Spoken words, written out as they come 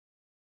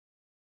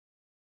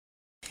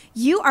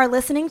You are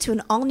listening to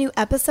an all-new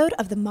episode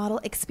of the Model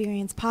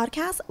Experience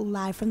podcast,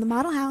 live from the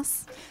Model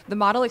House. The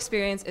Model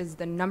Experience is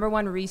the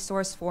 #1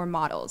 resource for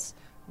models.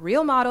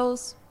 Real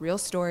models, real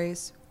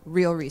stories,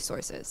 real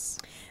resources.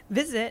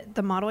 Visit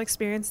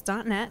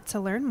themodelexperience.net to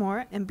learn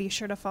more, and be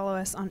sure to follow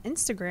us on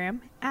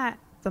Instagram at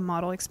The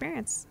Model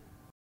Experience.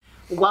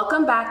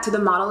 Welcome back to the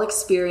Model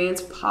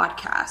Experience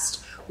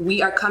podcast.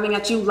 We are coming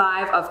at you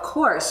live, of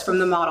course, from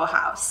the Model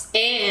House.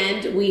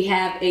 And we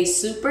have a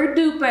super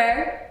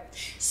duper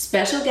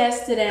special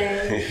guest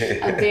today,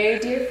 a very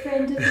dear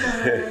friend of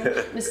mine,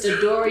 Mr.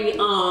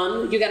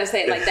 Dorion. You gotta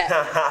say it like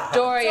that.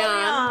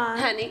 Dorion,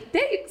 honey.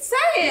 There you say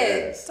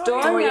it. Yes.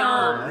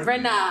 Dorion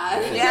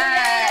Renaud.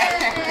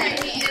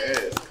 Yes. He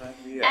is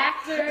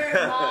actor,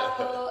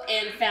 model,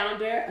 and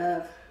founder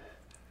of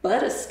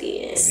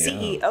Butterskin.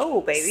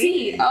 CEO,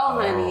 baby. CEO,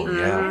 honey.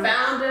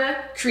 Founder,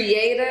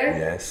 creator.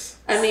 Yes.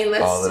 I mean,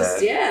 let's all just,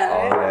 that. yeah.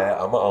 All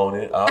that. I'm going to own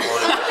it. I'll own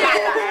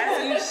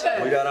it. You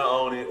should. We got to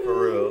own it for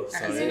real.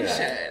 So, You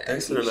should.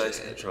 Thanks for the nice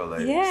intro,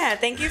 ladies. Yeah,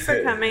 thank you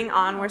for coming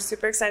on. We're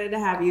super excited to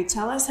have you.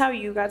 Tell us how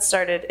you got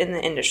started in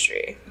the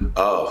industry.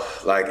 Oh,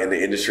 like in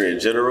the industry in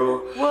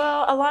general?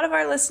 Well, a lot of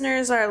our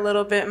listeners are a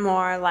little bit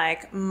more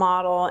like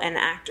model and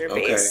actor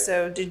based. Okay.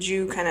 So did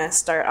you kind of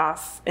start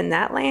off in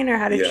that lane, or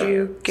how did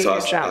you get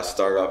your jump? I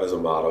started off as a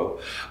model.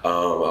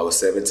 I was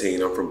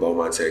 17. I'm from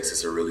Beaumont,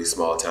 Texas, a really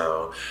small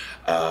town.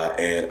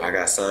 And I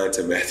got signed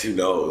to Matthew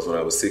Knowles when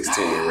I was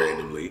 16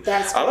 randomly.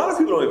 That's a lot of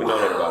people don't even know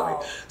that Wow.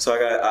 about me. So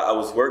I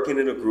was working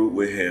in a group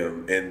with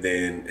him, and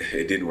then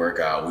it didn't work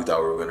out. We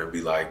thought we were going to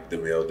be like the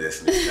male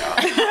Destiny's Child.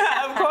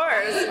 Of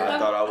course. I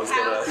thought I was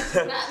going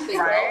to.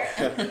 Right?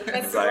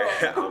 It's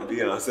like, I'm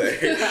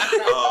Beyonce.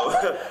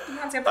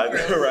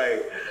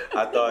 Right.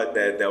 I thought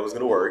that was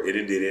going to work. It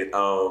didn't.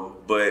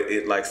 But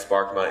it like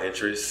sparked my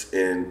interest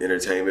in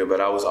entertainment.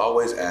 But I was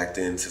always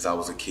acting since I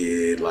was a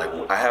kid. Like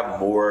I have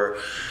more,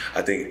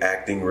 I think,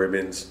 acting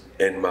ribbons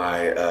in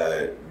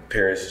my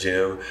parents'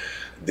 gym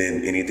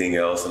than anything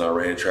else, and I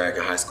ran track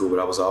in high school, but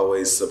I was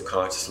always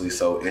subconsciously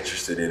so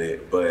interested in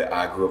it. But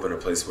I grew up in a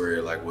place where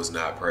it like was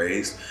not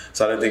praised,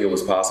 so I didn't think it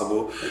was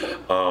possible.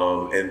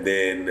 And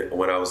then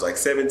when I was like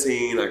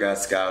 17, I got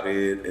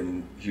scouted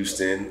in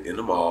Houston in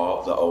the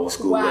mall, the old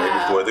school way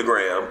before the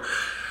gram.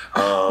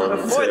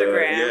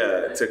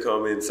 To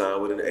come and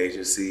sign with an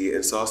agency.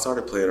 And so I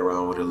started playing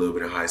around with it a little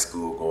bit in high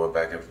school, going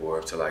back and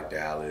forth to like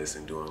Dallas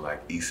and doing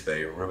like East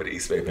Bay. Remember the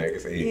East Bay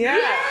magazine? Yeah.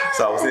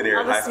 So I was in there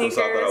All in the high school,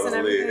 so I thought I was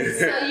lit.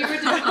 So you were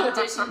doing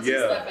auditions and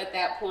stuff at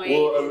that point?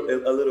 Well,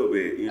 a little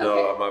bit. You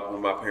know,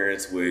 my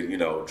parents would,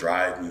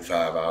 drive me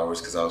 5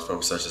 hours because I was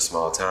from such a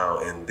small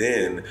town. And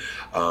then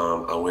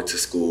I went to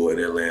school in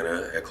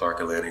Atlanta at Clark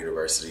Atlanta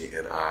University,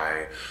 and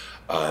I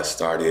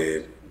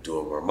started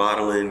doing more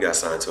modeling, got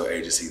signed to an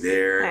agency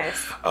there.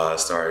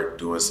 Nice. Started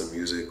doing some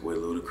music with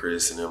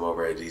Ludacris and them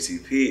over at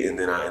DTP, and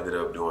then I ended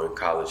up doing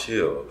College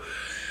Hill.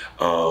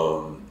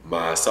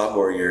 My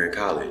sophomore year in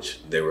college,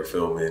 they were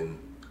filming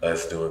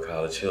us doing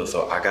College Hill,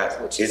 so I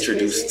got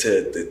introduced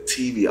to the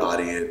TV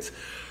audience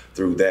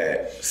through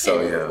that.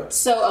 So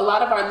So a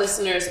lot of our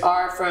listeners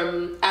are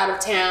from out of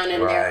town,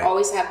 and they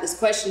always have this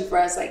question for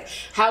us, like,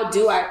 how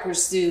do I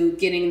pursue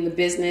getting in the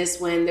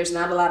business when there's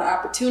not a lot of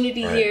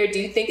opportunity here? Do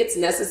you think it's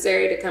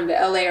necessary to come to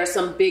LA or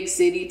some big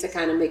city to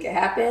kind of make it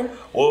happen?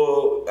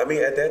 Well, I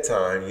mean, at that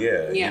time,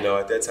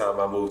 at that time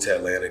I moved to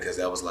Atlanta because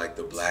that was like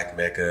the black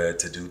mecca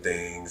to do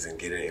things and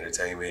get into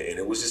entertainment, and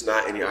it was just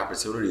not any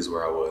opportunities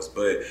where I was.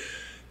 But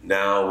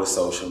now with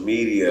social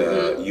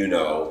media, you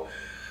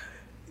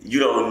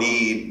don't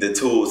need the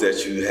tools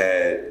that you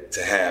had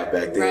to have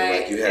back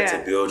then. Like you had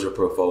to build your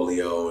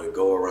portfolio and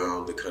go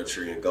around the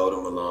country and go to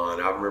Milan.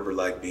 I remember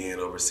like being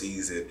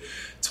overseas at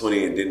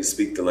 20 and didn't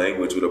speak the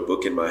language with a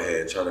book in my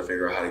hand, trying to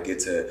figure out how to get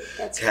to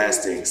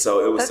casting. Crazy.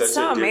 So it was That's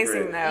such so a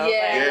different, amazing though.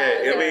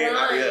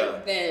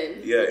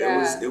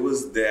 It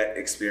was that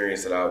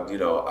experience that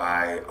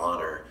I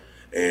honor.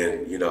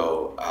 And,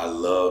 I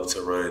love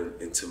to run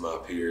into my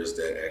peers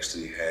that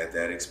actually had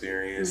that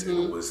experience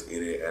and was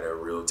in it at a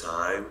real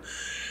time.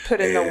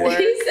 Put in the work.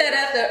 He said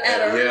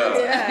at a real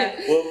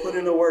time. Well, put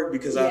in the work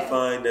because I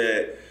find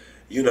that,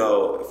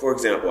 for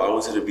example, I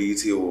went to the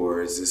BET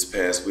Awards this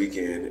past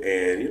weekend,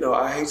 and,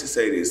 I hate to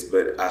say this,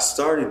 but I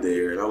started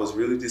there and I was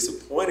really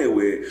disappointed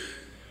with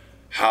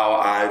how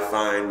I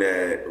find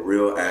that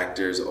real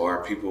actors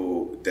or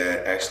people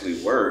that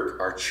actually work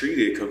are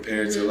treated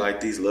compared to like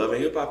these Love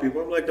and Hip Hop people.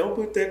 I'm like, don't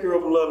put that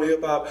girl from Love and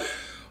Hip Hop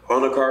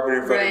on the carpet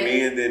in front of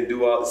me and then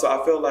do all. So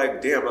I felt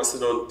like, damn, I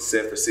sit on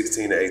set for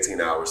 16 to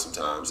 18 hours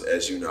sometimes,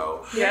 as you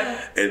know.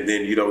 Yeah. And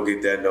then you don't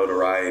get that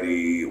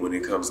notoriety when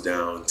it comes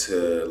down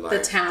to like the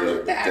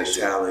talent, the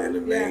talent and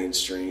the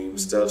mainstream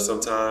stuff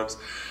sometimes.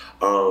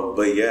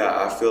 But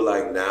I feel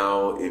like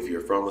now if you're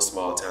from a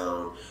small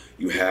town,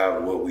 you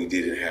have what we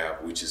didn't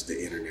have, which is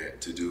the internet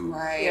to do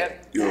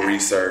your Yeah.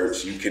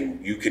 research.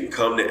 You can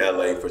come to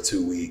LA for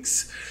 2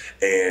 weeks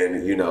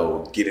and, you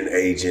know, get an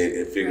agent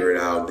and figure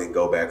it out and then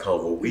go back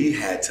home. Well, we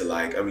had to,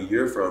 like, I mean,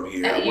 you're from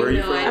here. Where are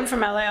you from? I'm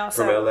from LA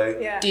also. From LA?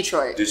 Yeah.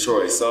 Detroit.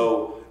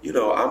 So, you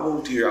know, I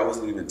moved here, I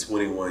wasn't even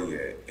 21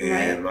 yet.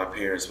 And my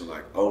parents were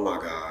like, oh my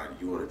God,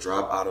 you want to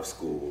drop out of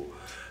school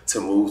to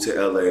move to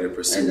LA to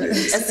pursue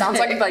this. It sounds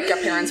like your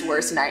parents'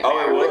 worst nightmare.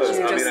 Oh, it was.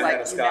 You I just, mean, I like,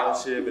 had a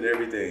scholarship and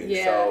everything.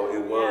 Yeah. So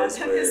it was.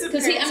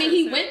 Because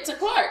he went to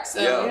Clark,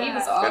 so he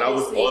was and I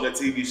was obviously on a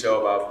TV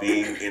show about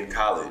being in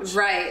college.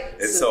 right.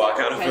 And so I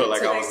kind of felt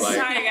like I was like,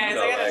 Sorry, guys, you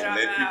know, I gotta like drop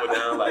letting people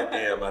down, like,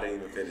 damn, I didn't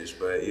even finish.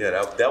 But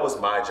yeah, that was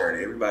my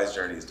journey. Everybody's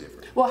journey is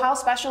different. Well, how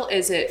special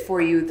is it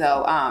for you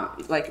though?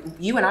 Like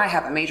you and I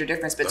have a major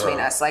difference between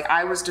us. Like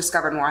I was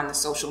discovered more on the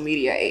social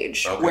media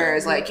age,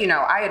 whereas like, you know,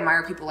 I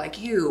admire people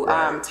like you,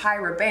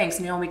 Tyra Banks,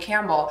 Naomi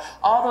Campbell,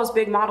 all those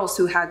big models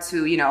who had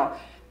to, you know,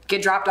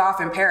 get dropped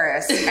off in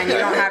Paris and you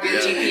don't have your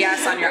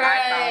GPS on your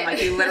iPhone.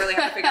 Like you literally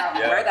have to figure out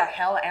where the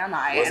hell am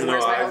I and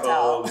where's my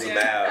hotel. It was a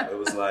map. It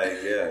was like,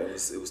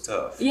 it was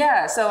tough.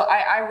 Yeah, so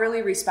I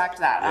really respect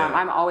that.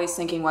 I'm always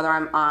thinking whether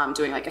I'm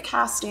doing like a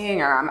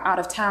casting or I'm out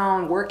of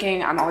town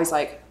working, I'm always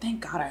like,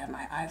 thank God I have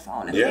my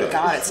iPhone and thank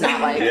God it's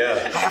not like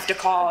I have to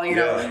call, you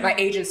know, my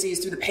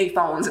agencies through the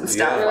payphones and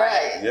stuff.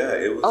 Yeah,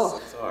 it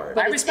was hard.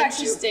 But I it's respect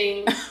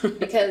interesting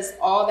because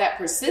all that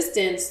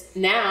persistence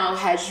now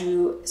has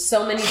you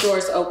so many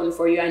doors open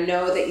for you. I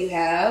know that you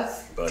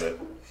have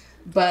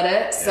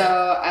But So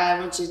I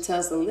want you to tell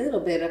us a little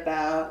bit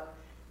about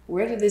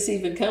where did this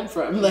even come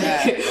from?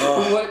 Like,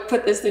 what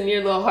put this in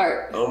your little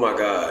heart? oh my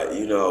God,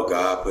 you know,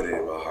 God put it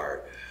in my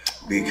heart.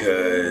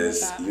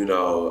 Because, you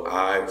know,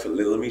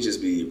 let me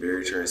just be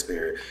very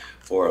transparent.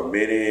 For a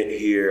minute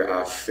here,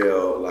 I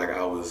felt like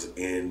I was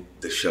in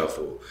the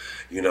shuffle.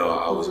 You know,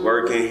 I was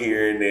working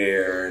here and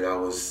there, and I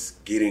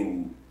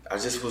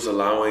just was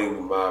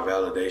allowing my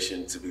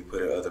validation to be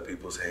put in other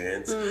people's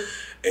hands.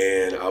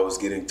 And I was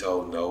getting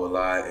told no a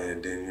lot.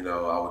 And then, you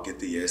know, I would get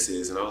the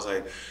yeses. And I was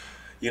like,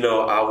 you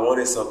know, I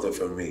wanted something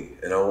for me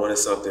and I wanted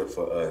something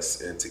for us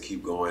and to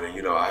keep going. And,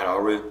 you know, I had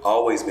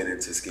always been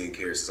into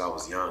skincare since I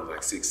was young,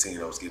 like 16.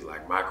 I was getting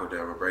like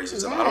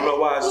microdermabrasions. I don't know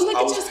why. Look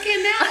at your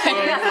skin now.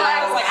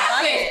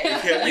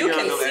 You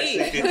can see.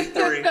 Actually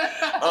 53.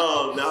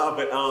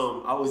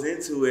 I was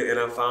into it and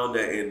I found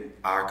that in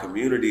our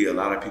community, a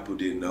lot of people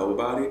didn't know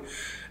about it.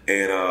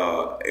 And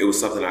it was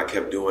something I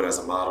kept doing as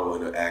a model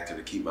and an actor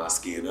to keep my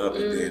skin up.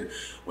 And then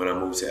when I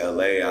moved to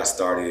LA, I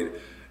started,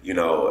 you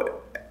know,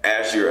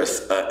 as you're an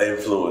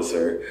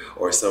influencer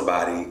or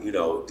somebody, you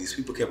know, these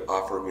people kept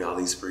offering me all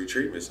these free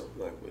treatments. I'm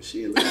like, well,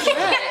 shit, maybe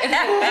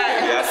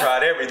I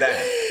tried everything,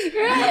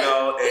 you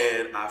know,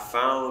 and I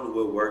found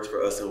what worked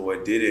for us and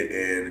what didn't.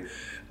 And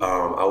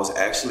I was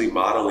actually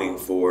modeling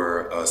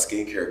for a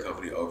skincare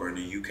company over in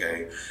the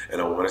UK,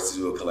 and I wanted to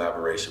do a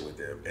collaboration with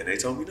them, and they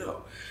told me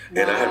no.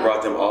 And I had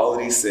brought them all of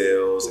these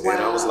sales, and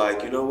I was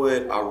like, you know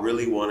what? I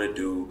really want to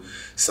do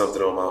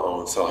something on my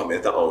own. So I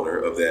met the owner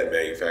of that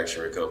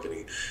manufacturing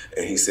company,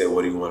 and he said,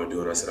 what do you want to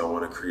do? And I said, I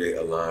want to create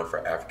a line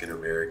for African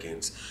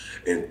Americans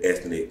and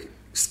ethnic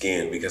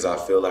skin, because I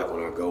feel like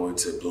when I go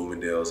into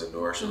Bloomingdale's and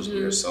Nordstrom's, we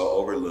are so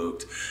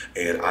overlooked,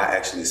 and I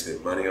actually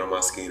spend money on my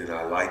skin and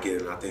I like it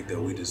and I think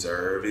that we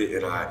deserve it.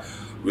 And I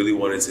really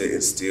wanted to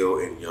instill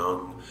in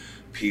young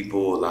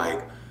people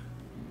like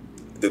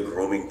the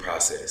grooming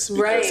process,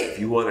 because if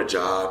you want a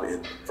job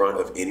in front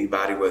of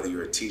anybody, whether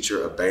you're a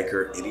teacher, a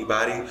banker,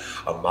 anybody,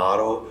 a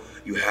model,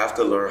 you have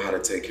to learn how to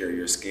take care of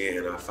your skin.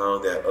 And I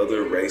found that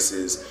other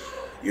races,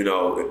 you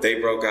know, if they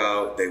broke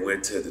out, they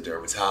went to the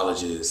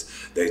dermatologist,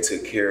 they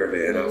took care of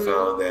it. And I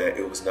found that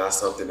it was not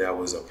something that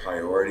was a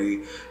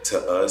priority to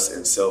us,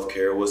 and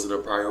self-care wasn't a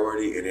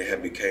priority, and it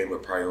had became a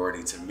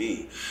priority to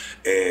me.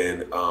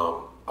 And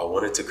I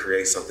wanted to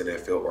create something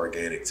that felt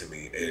organic to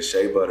me. And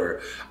shea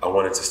butter, I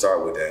wanted to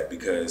start with that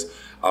because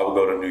I would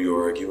go to New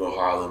York, you in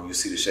Harlem, you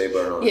see the shea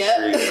butter on the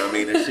street, and I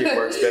mean, that shit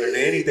works better than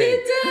anything.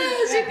 It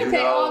does. You can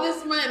pay all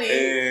this money.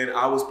 And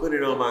I was putting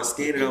it on my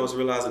skin, and I was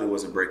realizing it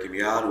wasn't breaking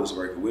me out, it was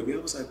working with me. I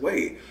was like,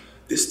 wait,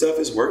 this stuff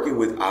is working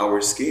with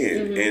our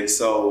skin. And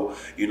so,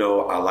 you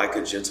know, I like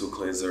a gentle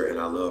cleanser, and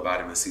I love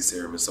vitamin C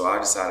serum. And so I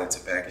decided to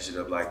package it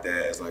up like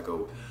that as like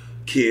a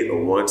kit, a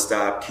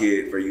one-stop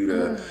kit for you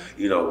to,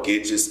 you know,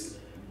 get just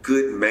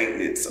good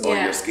maintenance on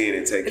your skin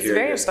and take care of your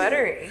skin. It's very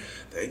buttery.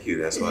 Thank you.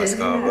 That's why it's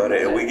called butter.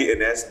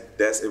 And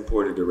that's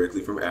imported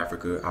directly from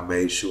Africa. I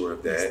made sure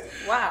of that.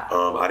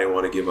 Wow. I didn't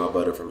want to get my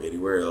butter from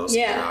anywhere else.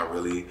 Yeah. And I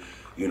really,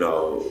 you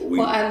know,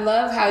 well, I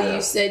love how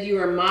you said you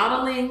were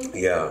modeling.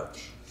 Yeah.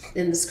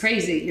 And it's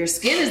crazy. Your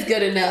skin is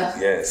good enough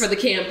for the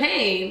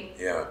campaign.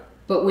 Yeah.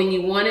 But when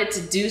you wanted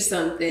to do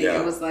something,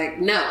 it was like,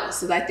 no.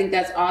 So I think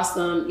that's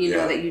awesome, you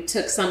know, that you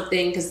took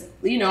something, because,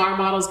 you know, our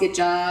models get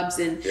jobs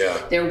and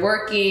they're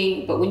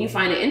working. But when you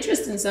find an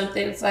interest in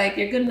something, it's like,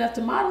 you're good enough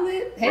to model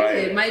it.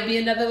 Hey, it might be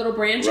another little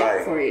branch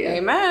out for you.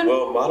 Amen.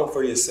 Well, model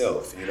for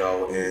yourself, you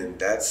know, and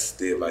that's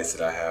the advice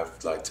that I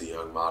have, like, to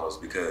young models,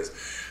 because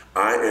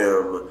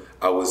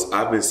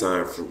I've been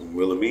signed from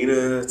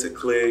Wilhelmina to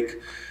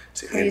Click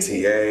to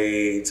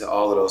NTA to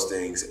all of those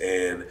things,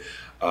 and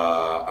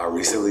I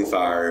recently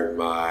fired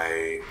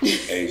my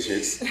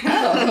agents.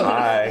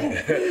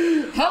 I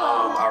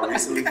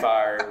recently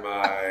fired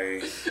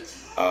my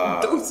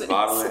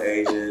modeling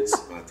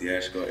agents, my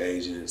theatrical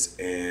agents,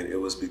 and it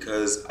was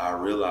because I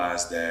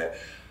realized that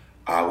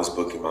I was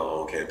booking my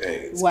own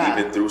campaigns,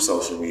 even through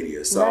social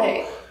media.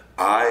 So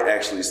I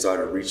actually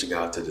started reaching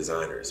out to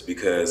designers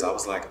because I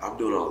was like, I'm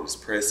doing all this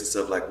press and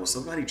stuff. Like, will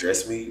somebody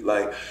dress me?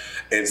 Like,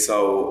 and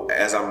so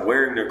as I'm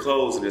wearing their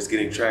clothes and it's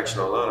getting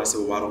traction online, I said,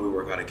 well, why don't we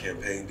work out a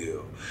campaign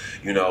deal?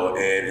 You know,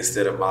 and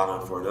instead of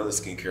modeling for another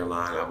skincare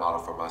line, I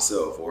model for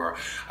myself, or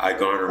I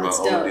garner my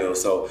own deal.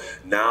 So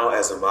now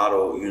as a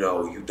model, you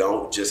know, you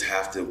don't just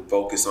have to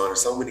focus on,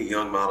 there's so many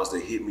young models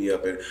that hit me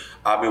up, and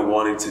I've been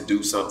wanting to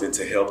do something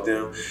to help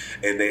them.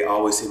 And they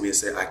always hit me and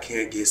say, I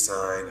can't get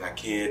signed.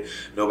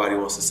 Nobody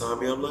wants to sign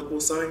me. I'm like, well,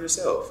 sign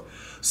yourself.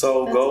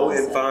 So go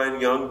and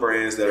find young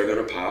brands that are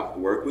going to pop,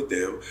 work with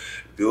them,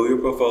 build your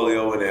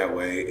portfolio in that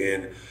way,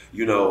 and,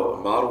 you know,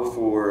 model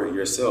for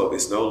yourself.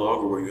 It's no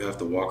longer where you have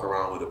to walk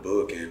around with a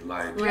book and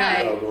like,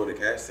 going to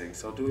casting.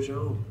 So do it your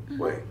own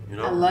way, you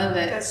know? I love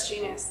it. That's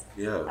genius.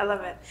 Yeah. I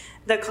love it.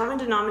 The common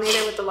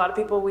denominator with a lot of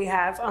people we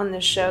have on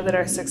this show that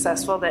are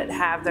successful, that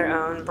have their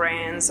own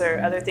brands or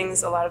other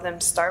things, a lot of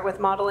them start with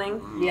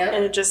modeling. Yeah.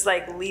 And it just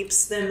like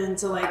leaps them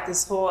into like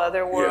this whole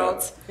other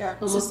world. Yeah.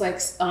 Almost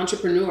like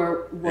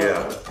entrepreneur world.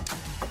 Yeah.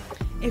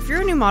 If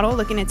you're a new model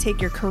looking to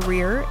take your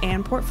career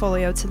and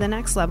portfolio to the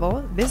next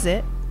level,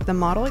 visit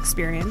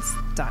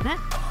themodelexperience.net.